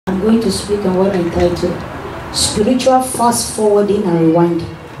going to speak on what I titled Spiritual Fast Forwarding and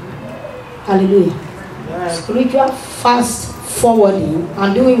Rewinding. Hallelujah. Spiritual fast forwarding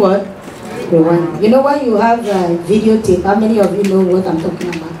and doing what? Rewinding. You know when you have a videotape, how many of you know what I'm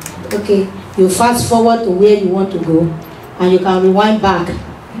talking about? Okay, you fast forward to where you want to go and you can rewind back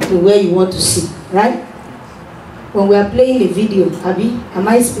to where you want to see, right? When we are playing a video, Abby, am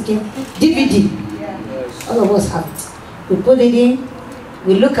I speaking? DVD. All of us have it. We put it in,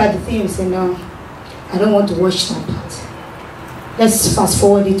 we look at the thing and say, no, I don't want to watch that part. Let's fast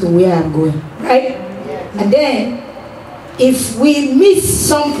forward it to where I'm going, right? And then, if we miss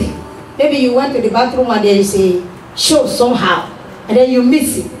something, maybe you went to the bathroom and there is a show somehow, and then you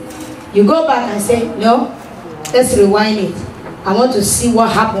miss it. You go back and say, no, let's rewind it. I want to see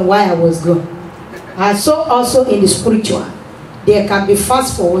what happened while I was gone. And so also in the spiritual, there can be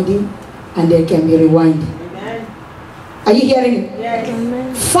fast forwarding and there can be rewinding. Amen. Are you hearing it? Yes.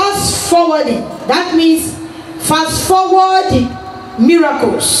 Amen. Fast forwarding, that means fast forward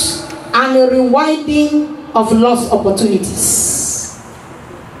miracles and a rewinding of lost opportunities.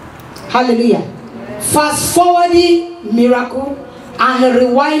 Hallelujah. Fast forwarding miracle and a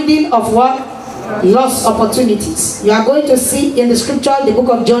rewinding of what? Lost opportunities. You are going to see in the scripture, the book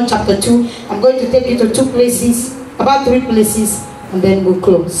of John chapter 2. I'm going to take you to 2 places, about 3 places, and then we'll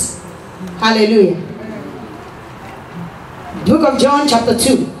close. Hallelujah. The book of John chapter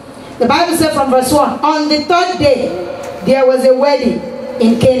 2. The Bible said from verse 1, on the 3rd day, there was a wedding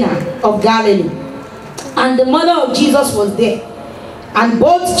in Cana of Galilee. And the mother of Jesus was there. And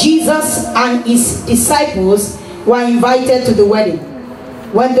both Jesus and his disciples were invited to the wedding.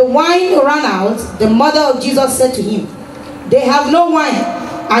 When the wine ran out, the mother of Jesus said to him, they have no wine.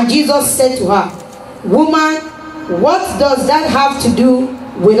 And Jesus said to her, woman, what does that have to do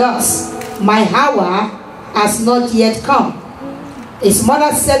with us? My hour has not yet come. His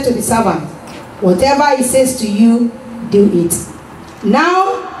mother said to the servant, whatever he says to you, do it.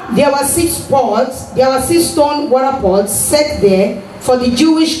 Now there were 6 pots, there were 6 stone water pots set there for the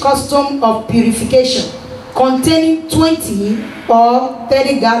Jewish custom of purification, containing 20 or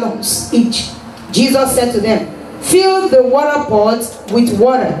 30 gallons each. Jesus said to them, fill the water pots with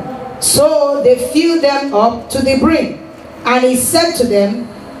water. So they filled them up to the brim. And he said to them,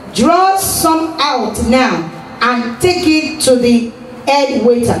 draw some out now and take it to the head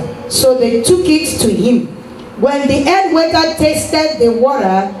waiter. So they took it to him. When the head waiter tasted the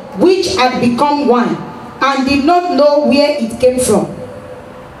water which had become wine and did not know where it came from,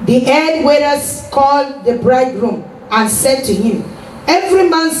 the head waiters called the bridegroom and said to him, every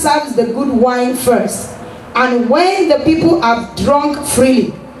man serves the good wine first, and when the people have drunk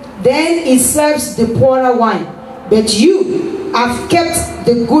freely, then he serves the poorer wine. But you have kept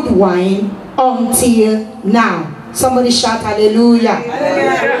the good wine until now. Somebody shout hallelujah.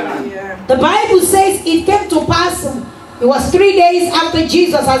 Hallelujah. The Bible says it came to pass, it was 3 days after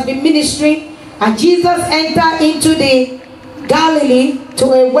Jesus has been ministering, and Jesus entered into the Galilee to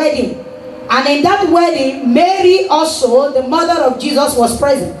a wedding. And in that wedding, Mary also, the mother of Jesus, was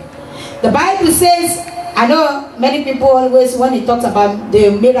present. The Bible says, I know many people always, when it talks about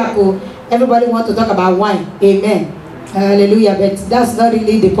the miracle, everybody wants to talk about wine. Amen. Hallelujah. But that's not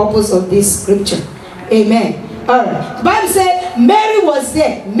really the purpose of this scripture. Amen. Alright. The Bible said Mary was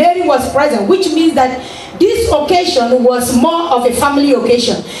there. Mary was present, which means that this occasion was more of a family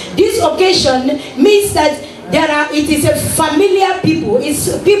occasion. This occasion means that it is a familiar people.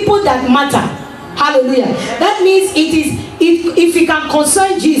 It's people that matter. Hallelujah. That means if it can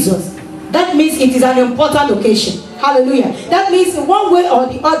concern Jesus, that means it is an important occasion. Hallelujah. That means in one way or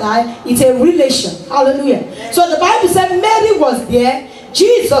the other, it's a relation. Hallelujah. So the Bible said Mary was there,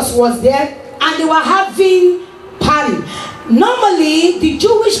 Jesus was there, and they were having party. Normally, the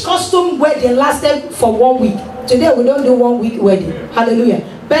Jewish custom wedding lasted for 1 week. Today we don't do 1 week wedding. Hallelujah.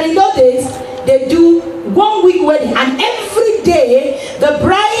 But in those days, they do 1 week wedding, and every day the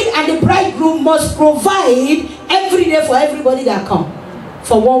bride and the bridegroom must provide every day for everybody that come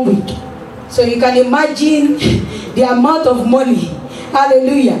for 1 week. So you can imagine the amount of money,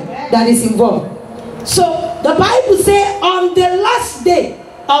 hallelujah, that is involved. So the Bible says on the last day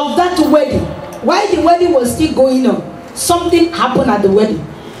of that wedding, while the wedding was still going on, something happened at the wedding.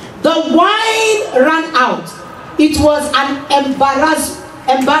 The wine ran out. It was an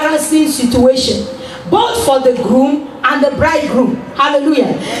embarrassing situation, both for the groom and the bridegroom.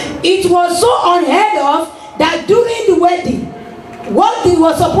 Hallelujah. It was so unheard of that during the wedding, what they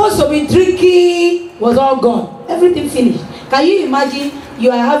were supposed to be drinking was all gone. Everything finished. Can you imagine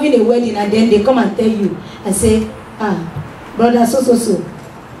you are having a wedding and then they come and tell you and say, brother, so,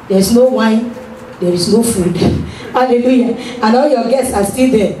 there's no wine, there is no food. Hallelujah. And all your guests are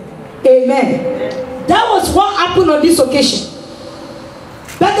still there. Amen. That was what happened on this occasion.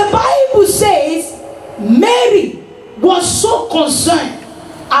 But the Bible says Mary was so concerned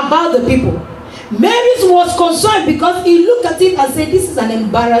about the people. Mary was concerned because he looked at it and said, this is an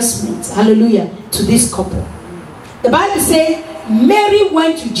embarrassment, hallelujah, to this couple. The Bible says Mary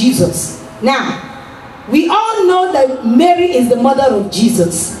went to Jesus. Now, we all know that Mary is the mother of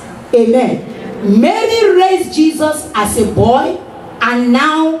Jesus. Amen. Mary raised Jesus as a boy and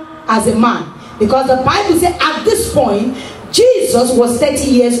now as a man. Because the Bible says at this point, Jesus was 30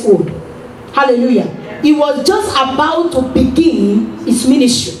 years old. Hallelujah. He was just about to begin his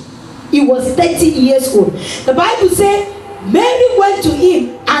ministry. He was 30 years old. The Bible says Mary went to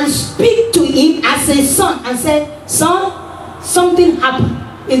him and speak to him as a son and said, son, something happened.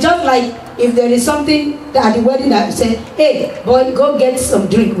 It's just like if there is something at the wedding that said, hey, boy, go get some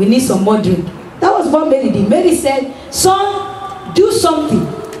drink. We need some more drink. That was what Mary did. Mary said, son, do something.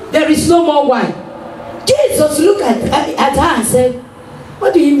 There is no more wine. Jesus looked at her and said,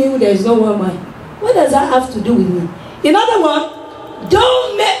 what do you mean there is no more wine? What does that have to do with me? In other words,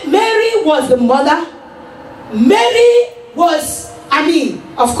 though Mary was the mother, Mary was,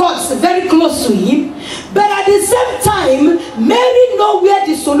 of course, very close to him, but at the same time, Mary knew where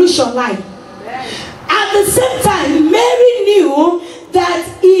the solution lied. At the same time, Mary knew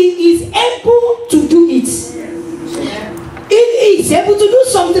that he is able to do it. He is able to do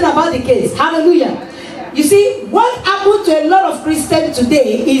something about the case. Hallelujah. You see, what happened to a lot of Christians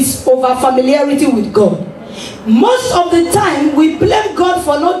today is over familiarity with God. Most of the time, we blame God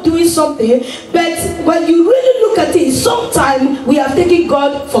for not doing something, but when you really look at it, sometimes we are taking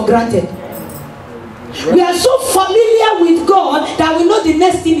God for granted. We are so familiar with God that we know the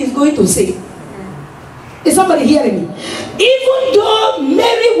next thing He's going to say. Is somebody hearing me? Even though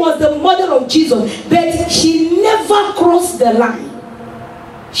Mary was the mother of Jesus, but she never crossed the line.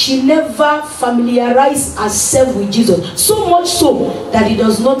 She never familiarized herself with Jesus, so much so that he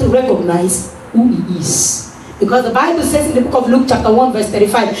does not recognize who he is. Because the Bible says in the book of Luke chapter 1 verse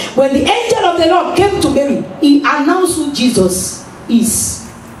 35, when the angel of the Lord came to Mary, he announced who Jesus is.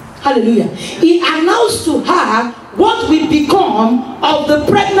 Hallelujah. He announced to her what will become of the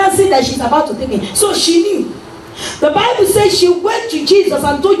pregnancy that she's about to take in. So she knew. The Bible says she went to Jesus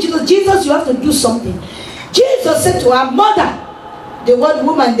and told Jesus, Jesus, you have to do something. Jesus said to her, mother. The word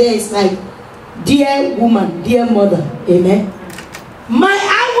woman there is like, dear woman, dear mother. Amen. My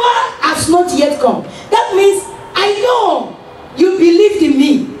hour has not yet come. That means, I know you believed in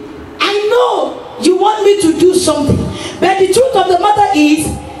me. I know you want me to do something. But the truth of the matter is,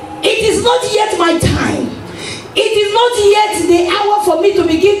 it is not yet my time. It is not yet the hour for me to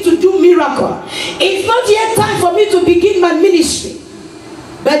begin to do miracle. It's not yet time for me to begin my ministry.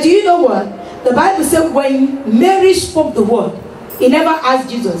 But do you know what? The Bible said when Mary spoke the word, he never asked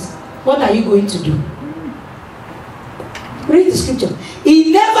Jesus, what are you going to do? Read the scripture.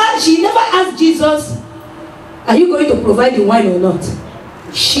 She never asked Jesus, are you going to provide the wine or not?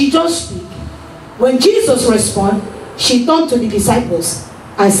 She just spoke. When Jesus responded, she turned to the disciples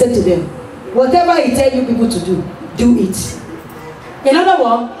and said to them, whatever he tells you people to do, do it. In other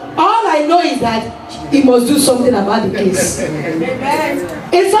words, all I know is that he must do something about the case.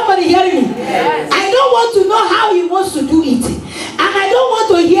 Is somebody hearing me? Yes. I don't want to know how he wants to do it. And I don't want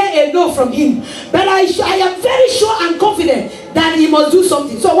to hear a no from him. But I am very sure and confident that he must do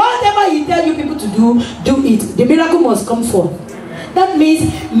something. So whatever he tells you people to do, do it. The miracle must come forth. That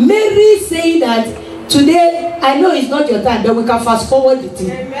means Mary saying that today, I know it's not your time, but we can fast forward the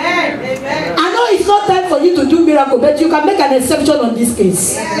thing. Amen. Amen. I know it's not time for you to do miracle, but you can make an exception on this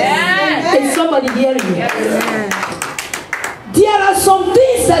case. Amen. Is somebody hearing me? Yes. There are some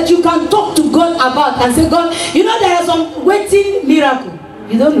things that you can talk to God about and say, God, you know there are some waiting miracle.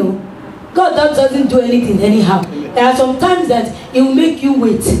 You don't know. God doesn't do anything anyhow. There are some times that He will make you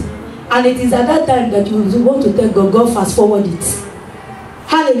wait. And it is at that time that you want to tell God, God, fast forward it.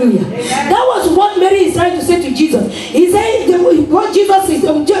 Hallelujah. Amen. That was what Mary is trying to say to Jesus. He said, what Jesus is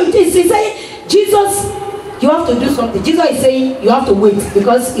saying, Jesus, you have to do something. Jesus is saying, you have to wait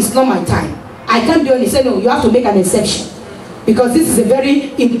because it's not my time. I can't do anything. He said, no, you have to make an exception. Because this is a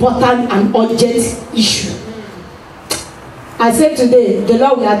very important and urgent issue. I said today, the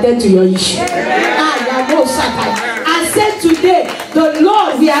Lord will attend to your issue. I said today, the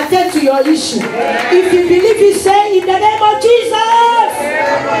Lord will attend to your issue. If you believe, He say, in the name of Jesus,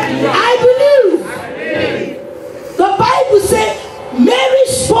 I believe. The Bible says, Mary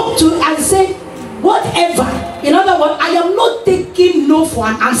spoke to and said, whatever. In other words, I am not taking no for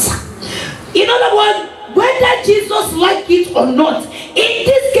an answer. In other words, whether Jesus like it or not, in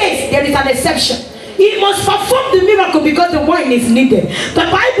this case, there is an exception. He must perform the miracle because the wine is needed. The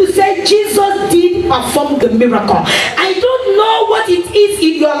Bible says perform the miracle. I don't know what it is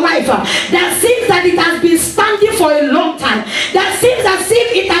in your life that seems that it has been standing for a long time. That seems as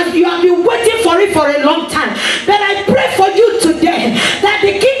if you have been waiting for it for a long time. But I pray for you today that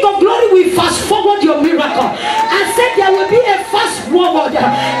the King of Glory will fast forward your miracle. I said there will be a fast forward.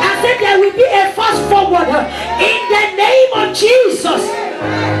 I said there will be a fast forward in the name of Jesus.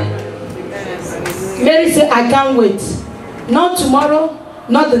 Mary said, I can't wait. Not tomorrow,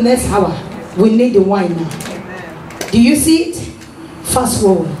 not the next hour. We need the wine now. Do you see it? Fast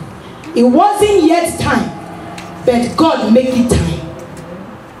forward. It wasn't yet time, but God made it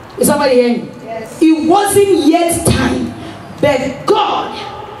time. Is somebody hearing me? Yes. It wasn't yet time, but God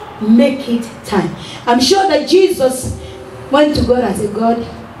make it time. I'm sure that Jesus went to God and said, God,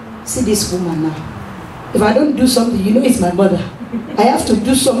 see this woman now. If I don't do something, you know it's my mother. I have to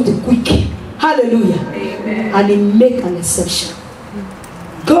do something quick. Hallelujah. Amen. And he make an exception.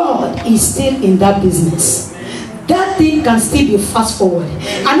 God is still in that business. That thing can still be fast forward.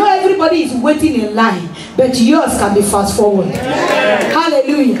 I know everybody is waiting in line, but yours can be fast forward. Yes.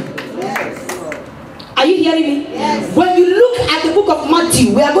 Hallelujah. Yes. Are you hearing me? Yes. When you look at the book of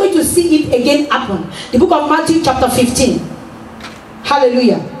Matthew, we are going to see it again happen. The book of Matthew chapter 15.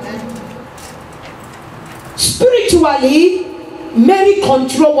 Hallelujah. Spiritually, Mary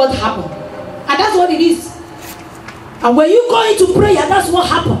control what happened. And that's what it is. And when you go into prayer, that's what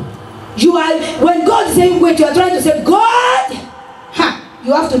happened. You are, when God is saying wait, you are trying to say, God,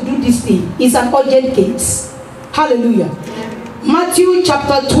 you have to do this thing. It's an urgent case. Hallelujah. Matthew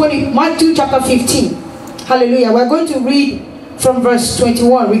chapter 15. Hallelujah. We're going to read from verse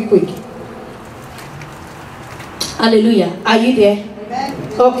 21 real quick. Hallelujah. Are you there?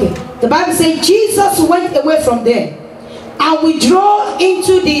 Okay. The Bible says Jesus went away from there and withdrew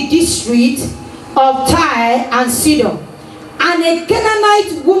into the district of Tyre and Sidon. And a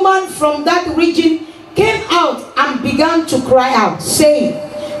Canaanite woman from that region came out and began to cry out, saying,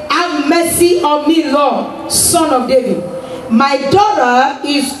 have mercy on me, Lord, son of David. My daughter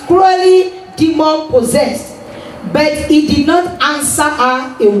is cruelly demon-possessed. But he did not answer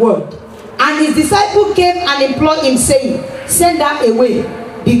her a word. And his disciple came and implored him, saying, send her away,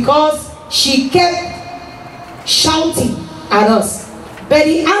 because she kept shouting at us. But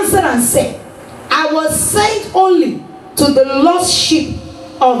he answered and said, I was sent only to the lost sheep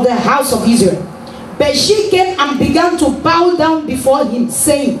of the house of Israel. But she came and began to bow down before him,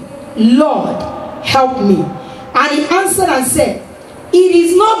 saying, Lord, help me. And he answered and said, it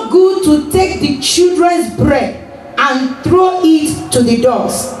is not good to take the children's bread and throw it to the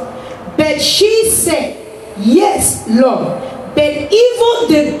dogs. But she said, yes, Lord. But even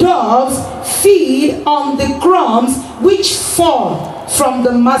the dogs feed on the crumbs which fall from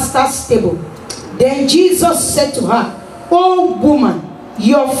the master's table. Then Jesus said to her, O woman,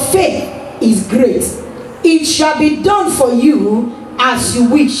 your faith is great. It shall be done for you as you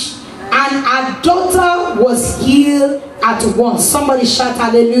wish. And her daughter was healed at once. Somebody shout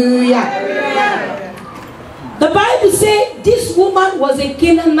hallelujah. Hallelujah. The Bible says this woman was a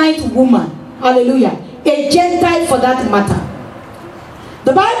Canaanite woman. Hallelujah. A Gentile for that matter.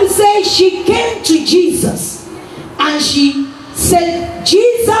 The Bible says she came to Jesus and she said,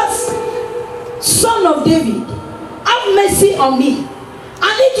 Jesus, son of David, have mercy on me.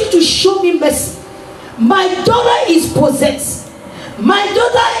 I need you to show me mercy. My daughter is possessed. My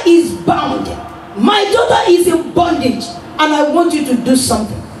daughter is bound. My daughter is in bondage. And I want you to do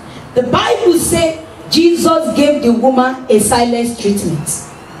something. The Bible says Jesus gave the woman a silent treatment.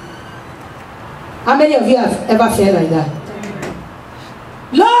 How many of you have ever felt like that?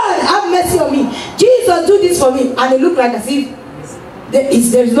 Lord, have mercy on me. Jesus, do this for me. And it looked like as if there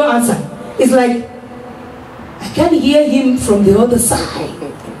is no answer. It's like, I can hear him from the other side.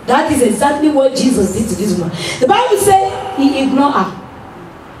 That is exactly what Jesus did to this woman. The Bible says he ignored her.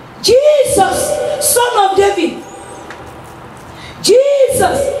 Jesus, son of David.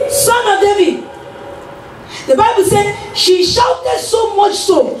 Jesus, son of David. The Bible said she shouted so much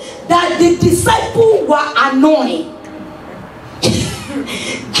so that the disciples were annoyed.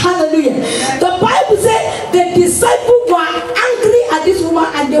 Hallelujah. The Bible said the disciples were angry at this woman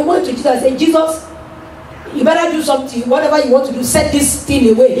and they went to Jesus and said, Jesus, you better do something. Whatever you want to do, set this thing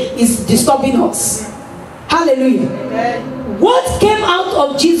away. It's disturbing us. Hallelujah. Amen. What came out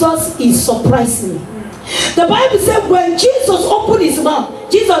of Jesus is surprising. The Bible said when Jesus opened his mouth,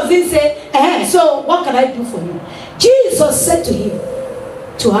 Jesus didn't say, so what can I do for you? Jesus said to him,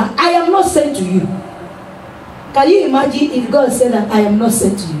 to her, I am not sent to you. Can you imagine if God said that I am not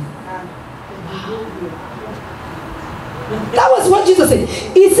sent to you? That was what Jesus said.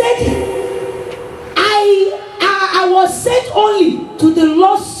 He said, I was sent only to the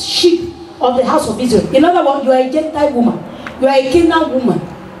lost sheep of the house of Israel. In other words, you are a Gentile woman. You are a Canaan woman.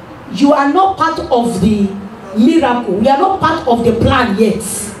 You are not part of the miracle. You are not part of the plan yet.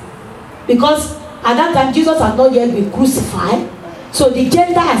 Because at that time, Jesus had not yet been crucified. So the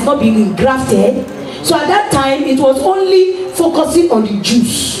Gentile has not been engrafted. So at that time, it was only focusing on the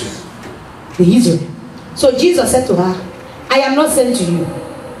Jews, the Israel. So Jesus said to her, I am not sent to you.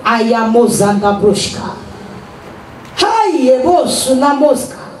 I am Mozanda Broshka.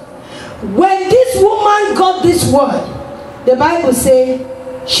 When this woman got this word, the Bible says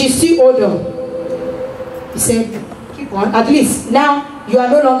she still hold on. He said, keep on. At least now you are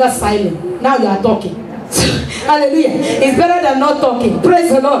no longer silent. Now you are talking. Hallelujah. It's better than not talking. Praise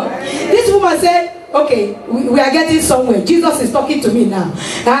the Lord. This woman said, okay, we are getting somewhere. Jesus is talking to me now.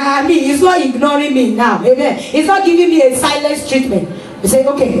 I mean, he's not ignoring me now. Amen. He's not giving me a silence treatment. He said,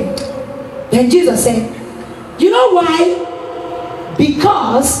 okay. Then Jesus said, you know why?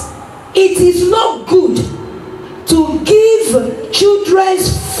 Because it is not good to give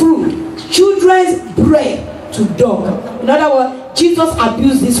children's food, children's bread to dog. In other words, Jesus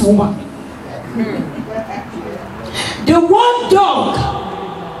abused this woman. The word dog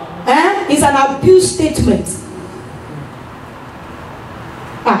is an abuse statement.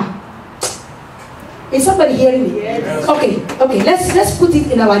 Is somebody hearing me? Yes. Okay, let's put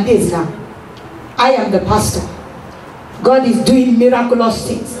it in our days now. I am the pastor. God is doing miraculous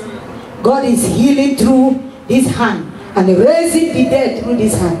things. God is healing through this hand and raising the dead through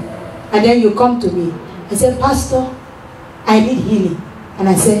this hand. And then you come to me and say, Pastor, I need healing. And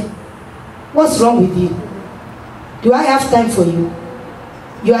I say, what's wrong with you? Do I have time for you?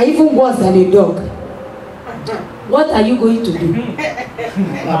 You are even worse than a dog. What are you going to do?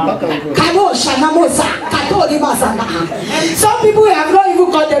 Some people have not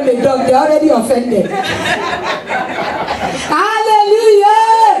even called them a dog. They are already offended. Hallelujah!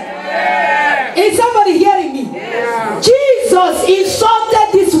 Is somebody hearing me? Jesus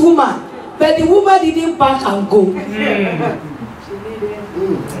insulted this woman, but the woman didn't back and go.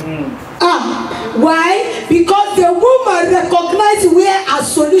 Why? Because the woman recognized where a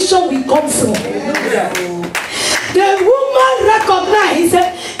solution will come from. The woman recognized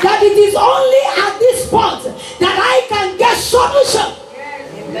that it is only at this spot that I can get solution.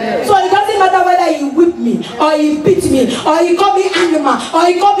 So it doesn't matter whether he whip me, or he beat me, or he call me animal, or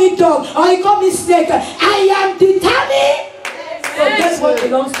he call me dog, or he call me snake. I am determined to get what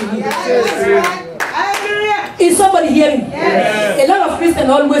belongs to me. Is somebody hearing? Yes. A lot of Christians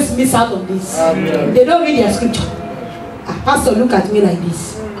always miss out on this. They don't read their scripture. Pastor, look at me like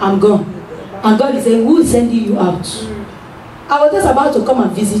this. I'm gone. And God is saying, who is sending you out? I was just about to come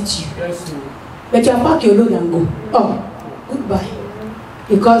and visit you. But you pack your load and go. Oh, goodbye.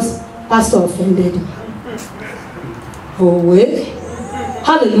 Because Pastor offended me. Oh, wait.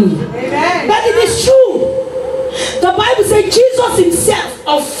 Hallelujah. Amen. But it is true. The Bible says Jesus himself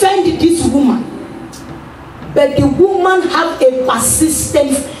offended this woman. But the woman had a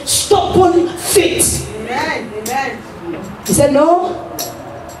persistent, stubborn faith. Amen. Amen. He said, no.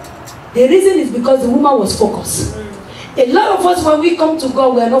 The reason is because the woman was focused. A lot of us, when we come to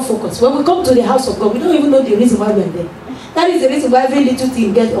God, we are not focused. When we come to the house of God, we don't even know the reason why we are there. That is the reason why every little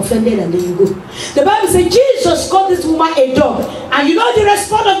thing gets offended and then you go. The Bible says Jesus called this woman a dog. And you know the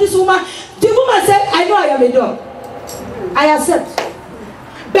response of this woman? The woman said, I know I am a dog. I accept.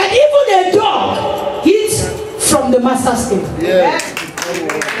 But even a dog eats from the master's table. Yeah.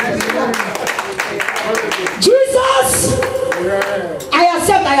 Jesus, I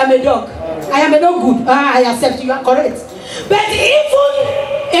accept I am a dog. I am a no good. I accept, you are correct. But even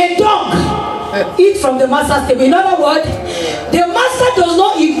a dog eats from the master's table. In other words, the master does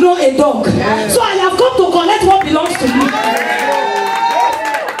not ignore a dog. So I have come to collect what belongs to me.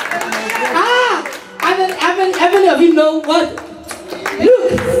 How many of you know what? Look,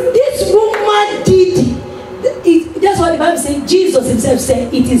 this woman did it. That's what the Bible says. Jesus himself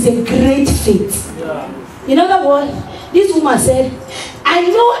said it is a great faith. In other words, this woman said, I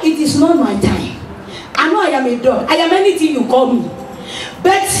know it is not my time. I know I am a dog. I am anything you call me.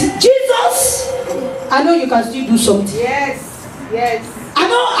 But Jesus, I know you can still do something. Yes. Yes. I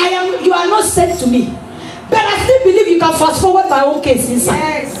know you are not sent to me. But I still believe you can fast forward my own case inside.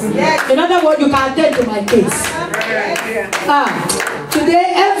 Yes. Yes. In other words, you can attend to my case.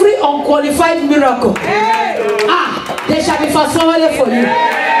 Today, every unqualified miracle, they shall be fast forwarded for you.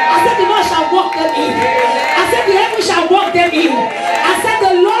 I said the Lord shall walk them in. I said the heaven shall walk them in. I said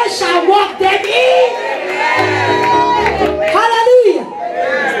the Lord shall walk them in. Hallelujah.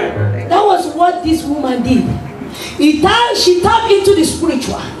 That was what this woman did. She tapped into the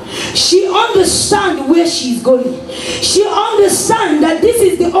spiritual. She understands where she is going. She understands that this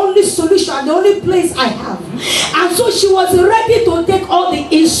is the only solution. and the only place I have. And so she was ready to take all the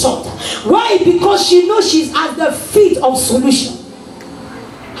insult. Why? Because she knows she's at the feet of solution.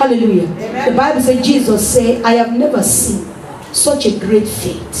 Hallelujah. Amen. The Bible says, Jesus said, I have never seen such a great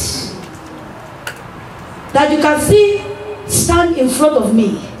faith. That you can see stand in front of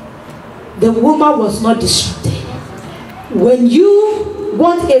me. The woman was not distracted. When you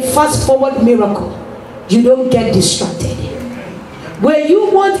want a fast forward miracle, you don't get distracted. When you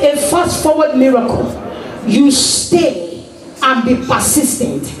want a fast forward miracle, you stay and be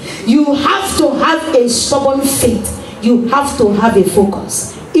persistent. You have to have a stubborn faith. You have to have a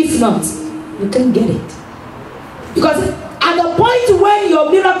focus. If not, you can't get it. Because at the point when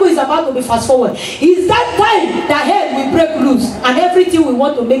your miracle is about to be fast forward, is that time the head will break loose and everything we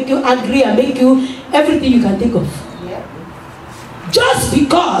want to make you angry and make you everything you can think of. Just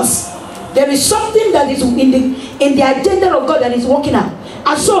because there is something that is in the agenda of God that is working out.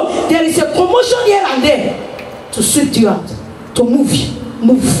 And so there is a commotion here and there to sweep you out, to move you,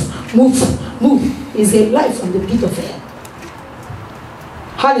 move. Is a life from the pit of hell.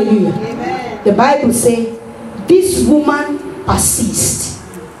 Hallelujah. Amen. The Bible says this woman persist.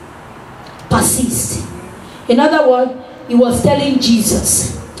 In other words, he was telling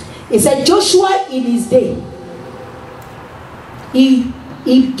Jesus. He said Joshua in his day, he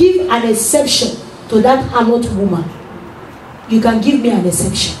gave an exception to that harlot woman. You can give me an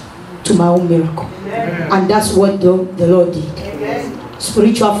exception to my own miracle. Amen. And that's what the Lord did. Amen.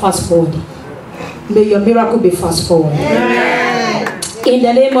 Spiritual fast forwarding. May your miracle be fast forward. Amen. In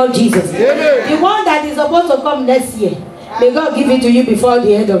the name of Jesus. Amen. The one that is supposed to come next year, may God give it to you before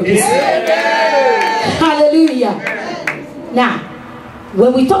the end of this year. Hallelujah. Amen. Now,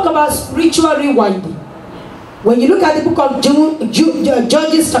 when we talk about spiritual rewinding, when you look at the book of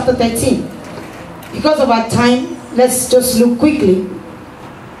Judges chapter 13, because of our time, let's just look quickly.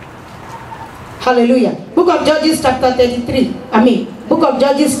 Hallelujah. Book of Judges chapter 33. Book of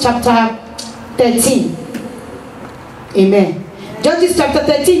Judges chapter 13. Amen. Judges chapter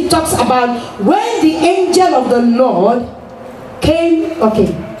 13 talks about when the angel of the Lord came.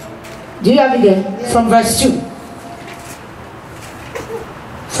 Okay. Do you have it there? From verse 2.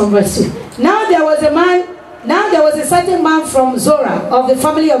 From verse 2. Now there was a certain man from Zorah of the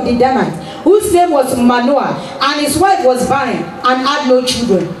family of the Danites, whose name was Manoah, and his wife was barren and had no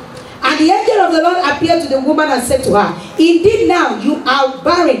children. And the angel of the Lord appeared to the woman and said to her, indeed now you are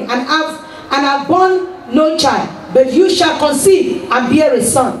barren and have borne no child, but you shall conceive and bear a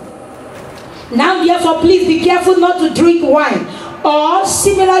son. Now therefore please be careful not to drink wine or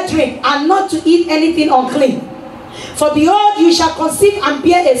similar drink, and not to eat anything unclean. For behold, you shall conceive and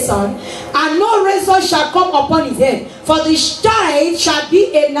bear a son, and no razor shall come upon his head. For the child shall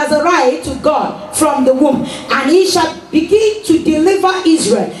be a Nazarite to God from the womb, and he shall begin to deliver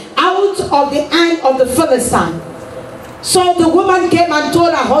Israel out of the hand of the Philistine. So the woman came and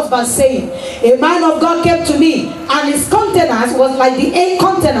told her husband, saying, a man of God came to me, and his countenance was like the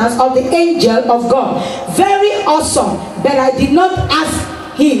countenance of the angel of God, very awesome. But I did not ask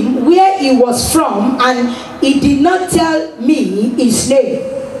him where he was from, and he did not tell me his name.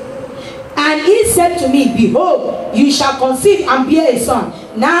 And he said to me, behold, you shall conceive and bear a son.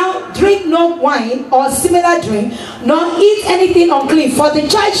 Now drink no wine or similar drink, nor eat anything unclean, for the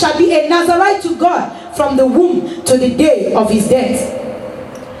child shall be a Nazarite to God from the womb to the day of his death.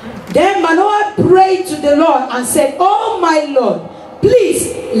 Then Manoah prayed to the Lord and said, oh my Lord,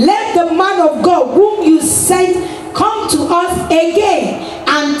 please let the man of God whom you sent come to us again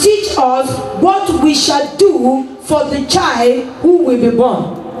and teach us what we shall do for the child who will be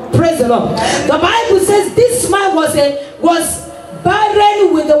born. Praise the Lord. The Bible says this man was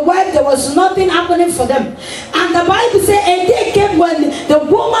barren with the wife. There was nothing happening for them. And the Bible says a day came when the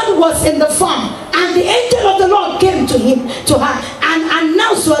woman was in the farm, and the angel of the Lord came to her and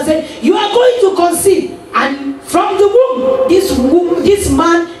announced to her, said, you are going to conceive, and from the womb,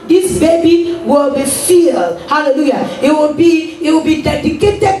 this baby will be filled. Hallelujah. It will be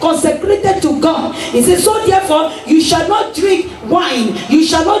dedicated, consecrated to God. He says, so therefore you shall not drink wine, you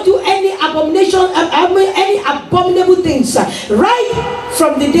shall not do any abomination, any abominable things, right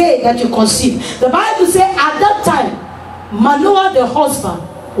from the day that you conceive. The Bible says at that time Manoah the husband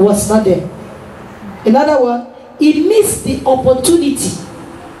was not there. In other words, he missed the opportunity,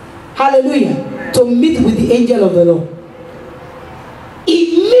 hallelujah, to meet with the angel of the Lord.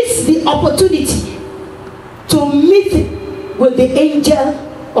 He missed the opportunity to meet with the angel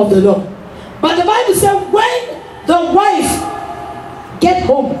of the Lord. But the Bible said when the wife get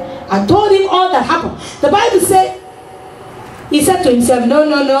home and told him all that happened, the Bible said, he said to himself, no,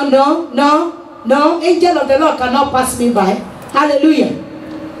 angel of the Lord cannot pass me by. Hallelujah.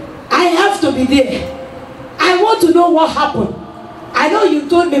 I have to be there. I want to know what happened. I know you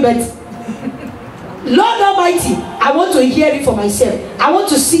told me, but Lord Almighty, I want to hear it for myself. I want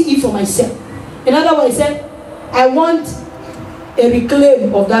to see it for myself. In other words, I said, I want a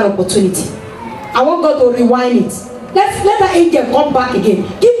reclaim of that opportunity. I want God to rewind it. Let that angel come back again.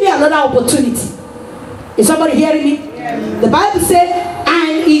 Give me another opportunity. Is somebody hearing me? Yes. The Bible said,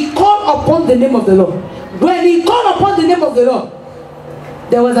 and he called upon the name of the Lord. When he called upon the name of the Lord,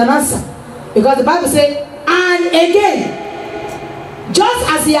 there was an answer. Because the Bible said, and again, just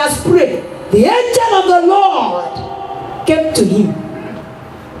as he has prayed, the angel of the Lord came to him.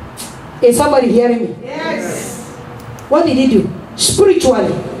 Is somebody hearing me? Yes. What did he do?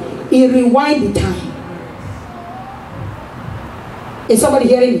 Spiritually, he rewind the time. Is somebody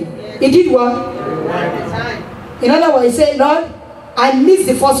hearing me? Yes. He did what? Rewind the time. In other words, he said, Lord, I missed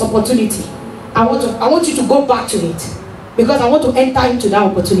the first opportunity. I want you to go back to it. Because I want to enter into that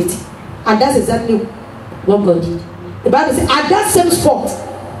opportunity. And that's exactly what God did. The Bible says, at that same spot,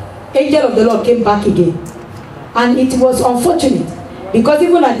 angel of the Lord came back again. And it was unfortunate. Because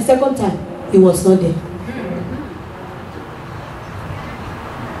even at the second time, he was not there.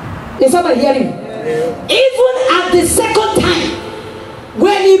 Is somebody hearing me? Even at the second time,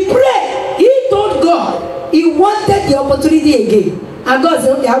 when he prayed, he told God he wanted the opportunity again. And God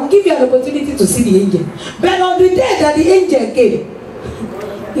said, okay, I will give you an opportunity to see the angel. But on the day that the angel came,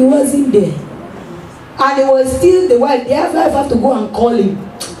 he wasn't there. And it was still the wife. The wife have to go and call him.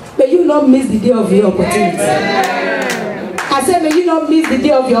 May you not miss the day of your opportunity. I said, may you not miss the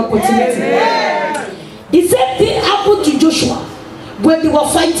day of your opportunity. The same thing happened to Joshua. When they were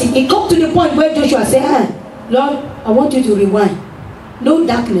fighting, it come to the point where Joshua said, Lord, I want you to rewind. No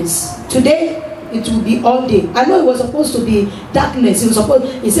darkness. Today, it will be all day. I know it was supposed to be darkness.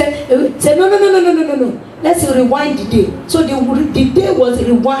 He said, no. Let's rewind the day. So the day was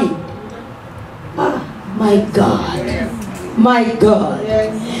rewind. Ah, my God. My God.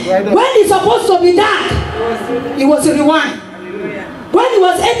 When it's supposed to be dark, it was a rewind. When it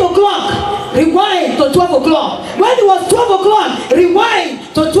was 8 o'clock, rewind to 12 o'clock. When it was 12 o'clock,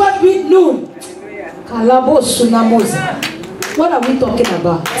 rewind to 12 noon. What are we talking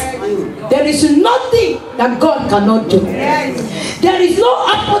about? There is nothing that God cannot do. There is no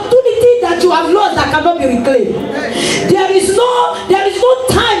opportunity that you have lost that cannot be reclaimed. There is no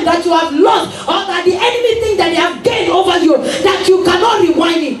time that you have lost or that the enemy thinks that they have gained over you that you cannot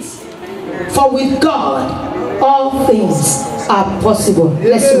rewind it. For with God, all things are possible.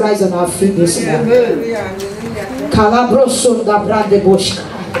 Let's rise on our feet this morning.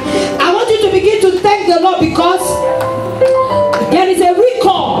 I want you to begin to thank the Lord because there is a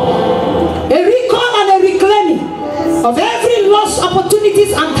recall and a reclaiming of every lost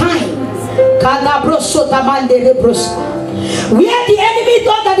opportunities and time. Where the enemy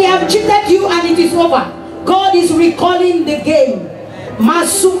thought that they have cheated you and it is over, God is recalling the game.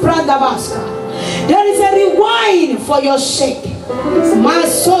 There is a rewind for your sake.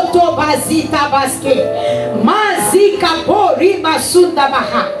 Masoto bazita baske, mazika pori masunda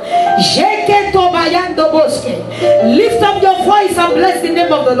baha, jeke tobayando boske. Lift up your voice and bless the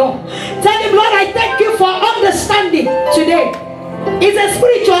name of the Lord. Tell him, Lord, I thank you for understanding today. It's a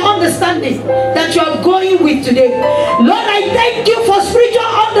spiritual understanding that you are going with today. Lord, I thank you for spiritual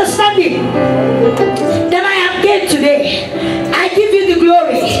understanding that I have gained today. I give you the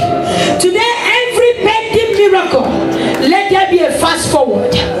glory. Today, every pending miracle, let there be a fast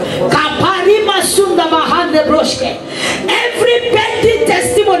forward. Every pending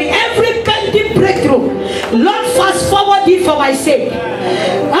testimony, every pending breakthrough, Lord, fast forward it for my sake.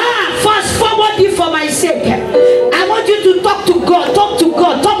 Fast forward it for my sake. I want you to talk to God, talk to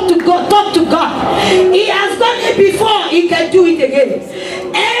God, talk to God, talk to God. He has done it before, he can do it again.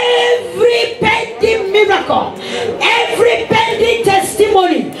 Every pending miracle, every pending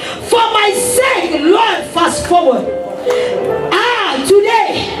testimony, for my sake, Lord, fast forward.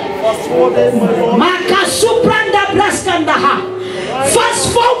 Today, Makasupranda Braskandaha.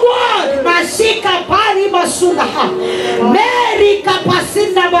 Fast forward, Masika Pari Masundaha. Mary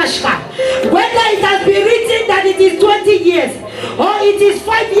Kapasinda Bashka. Whether it has been written that it is 20 years or it is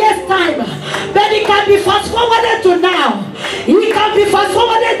 5 years time, but it can be fast forwarded to now. It can be fast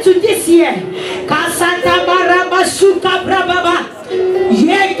forwarded to this year. Kasanta Baraba Suka Brababa.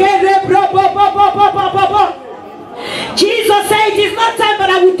 Yekere Brababa. Jesus said it is not time, but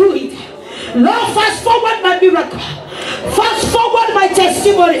I will do it. Lord, fast forward my miracle. Fast forward my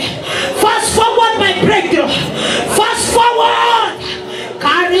testimony. Fast forward my breakthrough. Fast forward.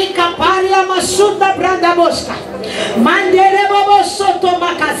 Karika paria masunda branda boska. Mandere bobo soto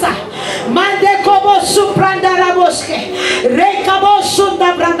makasa. Mande kobo supranda raboske. Rekabo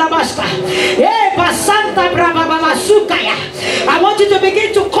sunda branda boska.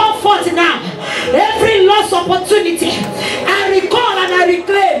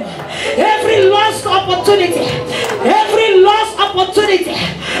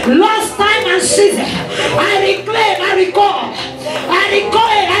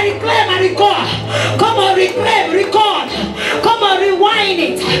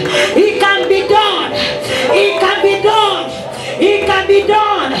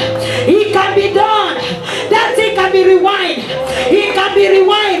 done. It can be done. That thing can be rewind. It can be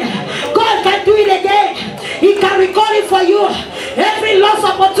rewind. God can do it again. He can recall it for you. Every lost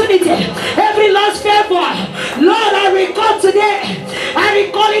opportunity, every lost favor, Lord, I recall today. I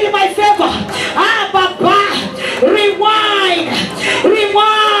recall it in my favor. Ah, Papa, rewind,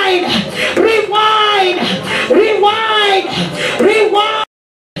 rewind, rewind, rewind, rewind,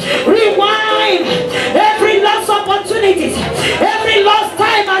 rewind. Every lost opportunities, every lost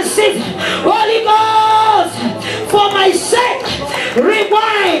time and season, Holy Ghost, for my sake,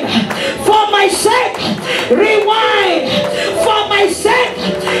 rewind. For my sake, rewind. For my sake,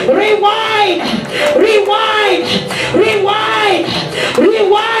 rewind. Rewind. Rewind.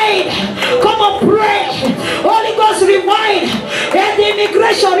 Rewind. Come on, pray. Holy Ghost, rewind. And the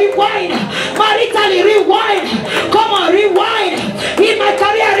immigration, rewind. Maritally, rewind.